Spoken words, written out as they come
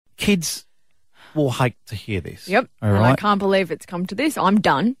kids will hate to hear this. Yep. All And I right? can't believe it's come to this. I'm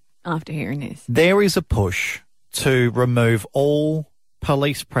done after hearing this. There is a push to remove all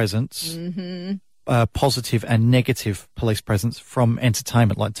police presence, positive and negative police presence from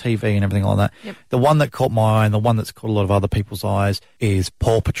entertainment like TV and everything like that. Yep. The one that caught my eye and the one that's caught a lot of other people's eyes is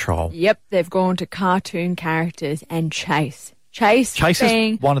Paw Patrol. Yep. They've gone to cartoon characters and Chase. Chase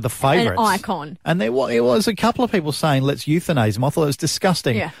being is one of the favourites. an icon. And it was a couple of people saying, let's euthanize him. I thought it was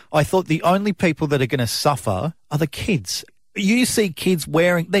disgusting. Yeah. I thought the only people that are going to suffer are the kids. You see kids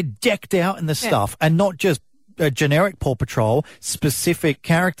they're decked out in the stuff and not just a generic Paw Patrol, specific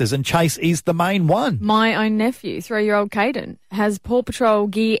characters. And Chase is the main one. My own nephew, 3-year-old Caden, has Paw Patrol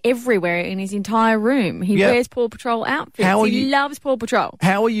gear everywhere in his entire room. He wears Paw Patrol outfits. He loves Paw Patrol.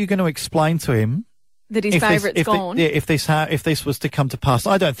 How are you going to explain to him That his favourite's gone. if this was to come to pass?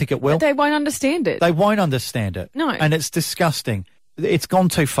 I don't think it will. But they won't understand it. They won't understand it. No. And it's disgusting. It's gone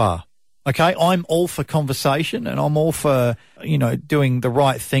too far. Okay, I'm all for conversation and I'm all for, doing the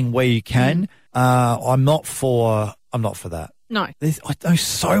right thing where you can. I'm not for that. No. I know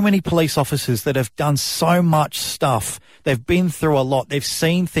so many police officers that have done so much stuff. They've been through a lot. They've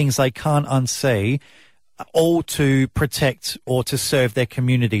seen things they can't unsee, all to protect or to serve their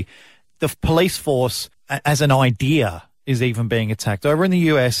community. The police force, as an idea, is even being attacked. Over in the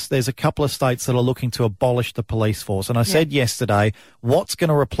US, there's a couple of states that are looking to abolish the police force. And I said yesterday, what's going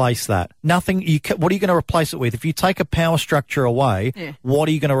to replace that? Nothing. What are you going to replace it with? If you take a power structure away, what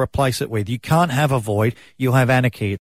are you going to replace it with? You can't have a void. You'll have anarchy.